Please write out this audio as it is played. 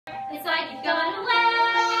It's like you've gone away.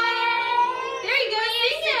 There you go,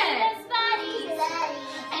 sing it.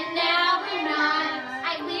 And now we're not.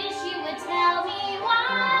 I wish you would tell me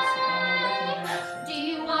why. Do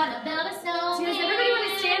you want to build a snowman? Does everybody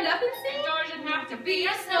want to stand up and sing? It doesn't have to be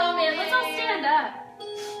a snowman. Let's all stand up.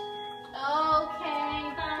 Okay,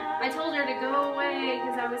 bye. I told her to go away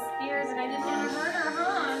because I was scared that I didn't want to hurt her,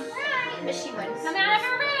 huh? Right. But she wouldn't come out of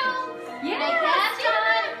her room. Yeah, And I kept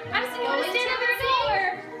on. I'm still going to stand over her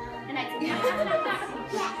door. And I said, remember that?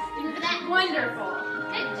 Wonderful.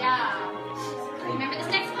 Good job. Remember this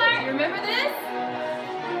next part? You remember this?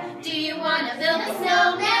 Do you want to build a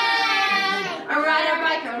snowman or ride a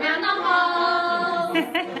bike around the hall?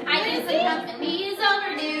 I think the company is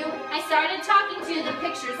overdue. I started talking to the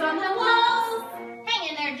pictures on the walls. Hang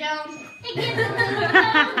in there, Joan. It gets a little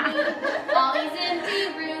lonely. All these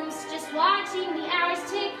empty rooms, just watching the hours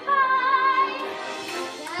tick by.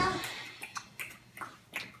 Yeah.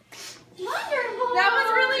 Wonderful. That was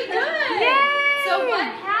really good. Yay! So what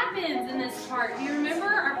happens in this part? Do you remember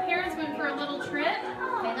our parents went for a little trip?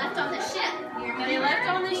 They left on the ship. You remember? They left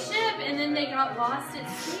on the ship and then they got lost at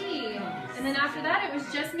sea. And then after that it was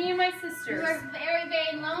just me and my We sisters. were very,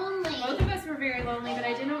 very lonely. Both of us were very lonely, but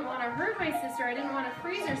I didn't want to hurt my sister. I didn't want to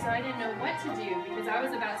freeze her, so I didn't know what to do because I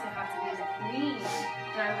was about to have to be the queen.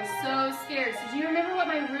 And I was so scared. So do you remember what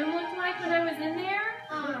my room looked like when I was in there?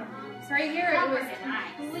 It's right here. It was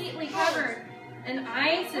completely covered in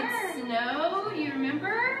ice and snow. Do you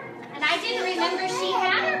remember? And I didn't remember she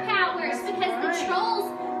had her powers because the trolls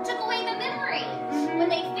took away the memory when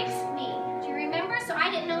they fixed me. Do you remember? So I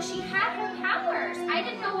didn't know she had her powers. I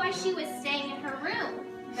didn't know why she was staying in her room.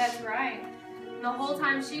 That's right. And the whole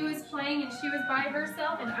time she was playing and she was by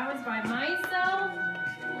herself and I was by myself.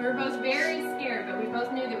 We were both very scared, but we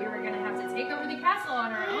both knew that we were going to have to take over the castle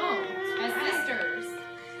on our own as sisters.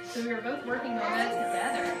 So we were both working on that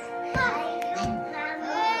together.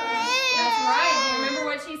 That's right. Do you remember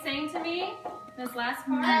what she sang to me? This last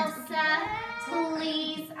part? Elsa,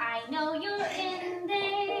 please, I know you're in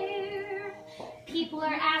there. People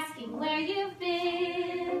are asking where you've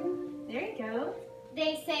been. There you go.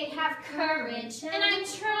 They say have courage, and I'm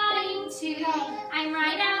trying to. I'm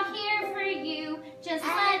right out here for you. Just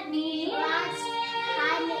let me in.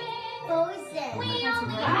 We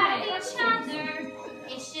only have each other.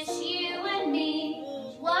 It's just you and me.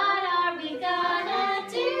 What are we gonna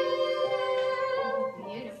do?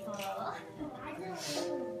 Beautiful.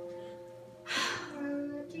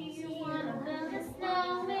 Do you wanna build a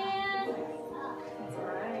snowman? That's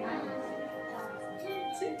right.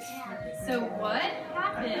 So what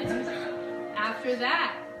happened after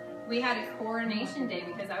that? We had a coronation day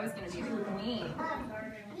because I was going to be the queen.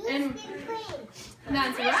 And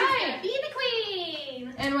that's right. Be the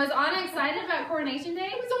queen. And was Anna excited about coronation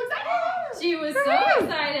day? I'm so excited. She was so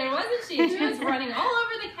excited, wasn't she? She was running all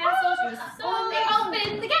over the castle. She was so They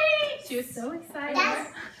opened the gate. She was so excited.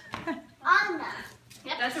 Anna.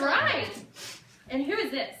 Yep. That's right. And who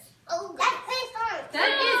is this? Oh, that's Prince Hans. That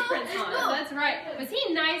is Prince Hans. That's right. Was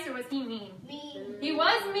he nice or was he mean? He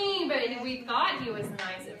was mean, but we thought he was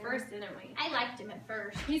nice at first, didn't we? I liked him at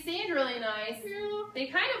first. He seemed really nice. They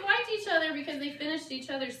kind of liked each other because they finished each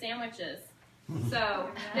other's sandwiches. So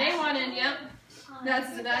they wanted, yep.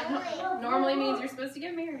 That normally means you're supposed to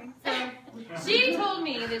get married. So she told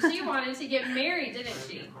me that she wanted to get married, didn't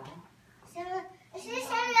she?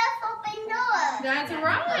 That's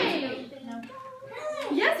right.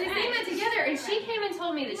 Yes, we sang that together, and she came and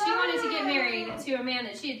told me that she wanted to get married to a man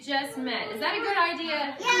that she had just met. Is that a good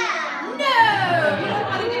idea? Yeah. No! You don't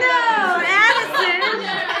want to do Addison!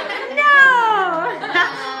 No!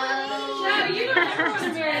 No, you don't ever want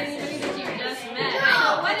to marry anybody that you just met. I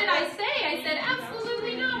know. What did I say? I said,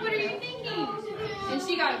 absolutely not. What are you thinking? And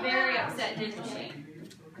she got very upset, didn't she?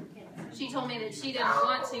 She told me that she didn't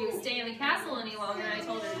want to stay in the castle any longer, and I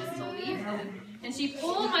told her just to leave. And she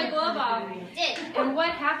pulled my glove off. And what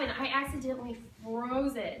happened? I accidentally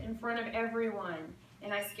froze it in front of everyone.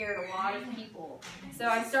 And I scared a lot of people. So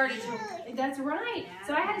I started to, that's right.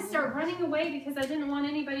 So I had to start running away because I didn't want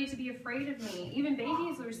anybody to be afraid of me. Even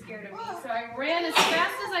babies were scared of me. So I ran as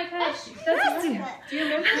fast as I could. That's right. Do you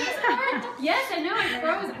remember this part? Yes, I know. I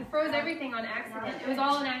froze everything on accident. It was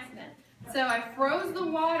all an accident. So I froze the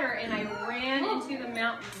water and I ran into the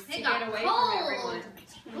mountains to get away from everyone.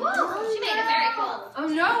 Woo, she made it very cold. Oh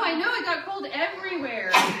no, I know it got cold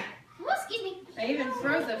everywhere. Ooh, excuse me. I even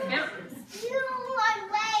froze the fountains. You run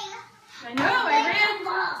away. I know, I ran.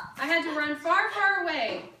 I had to run far, far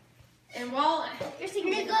away. And while your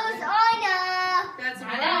secret goes Anna. That's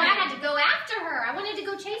right. I know, I had to go after her. I wanted to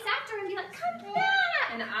go chase after her and be like, come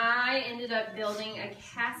back. And I ended up building a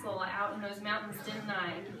castle out in those mountains, didn't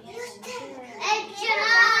I?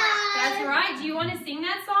 right, do you want to sing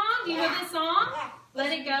that song? Do you know this song?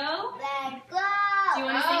 Let it go? Let it go. Do you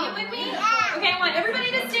want to sing it with me? Okay, I want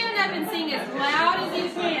everybody to stand up and sing as loud as you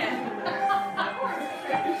can.